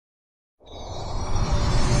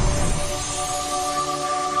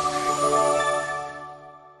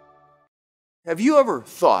Have you ever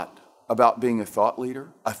thought about being a thought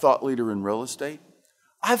leader in real estate?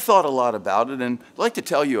 I've thought a lot about it, and I'd like to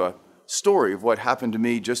tell you a story of what happened to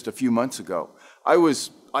me just a few months ago. I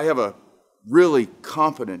have a really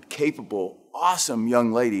competent, capable, awesome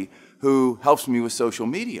young lady who helps me with social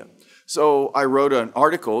media. So I wrote an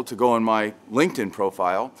article to go on my LinkedIn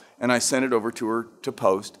profile, and I sent it over to her to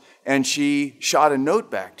post, and she shot a note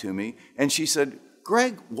back to me, and she said,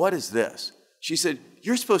 "Greg, what is this?" She said,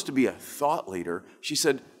 "You're supposed to be a thought leader." She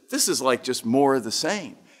said, "This is like just more of the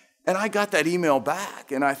same." And I got that email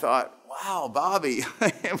back, and I thought, wow, Bobby,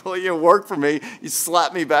 I can't believe you worked for me. You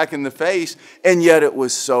slapped me back in the face. And yet it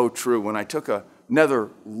was so true. When I took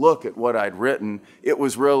another look at what I'd written, it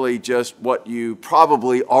was really just what you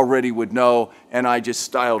probably already would know, and I just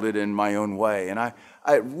styled it in my own way. And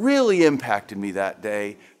it really impacted me that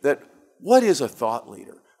day that what is a thought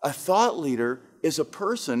leader? A thought leader is a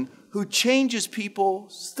person who changes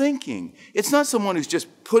people's thinking. It's not someone who's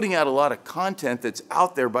just putting out a lot of content that's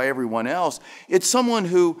out there by everyone else. It's someone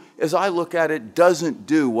who, as I look at it, doesn't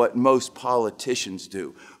do what most politicians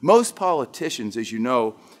do. Most politicians, as you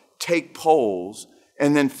know, take polls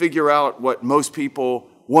and then figure out what most people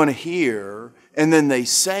want to hear, and then they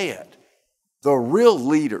say it. The real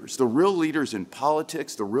leaders in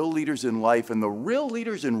politics, the real leaders in life, and the real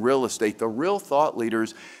leaders in real estate, the real thought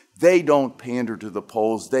leaders, they don't pander to the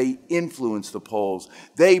polls. They influence the polls.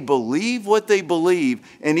 They believe what they believe,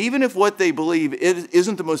 and even if what they believe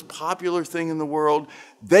isn't the most popular thing in the world,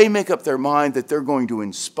 they make up their mind that they're going to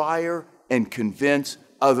inspire and convince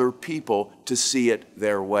other people to see it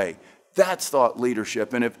their way. That's thought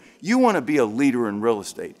leadership. And if you want to be a leader in real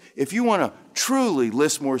estate, if you want to truly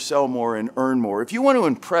list more, sell more, and earn more, if you want to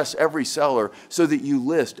impress every seller so that you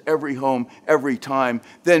list every home every time,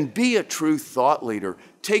 then be a true thought leader.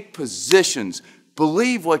 Take positions.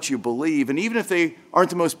 Believe what you believe. And even if they aren't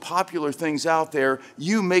the most popular things out there,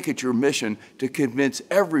 you make it your mission to convince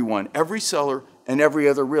everyone, every seller, and every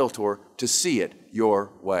other realtor to see it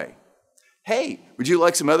your way. Hey, would you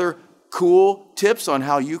like some other cool tips on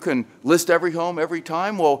how you can list every home every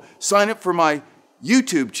time? Well, sign up for my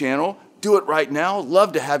YouTube channel. Do it right now.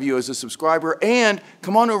 Love to have you as a subscriber. And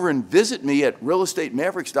come on over and visit me at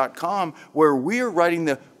realestatemaveriks.com, where we're writing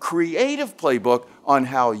the creative playbook on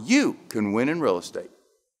how you can win in real estate.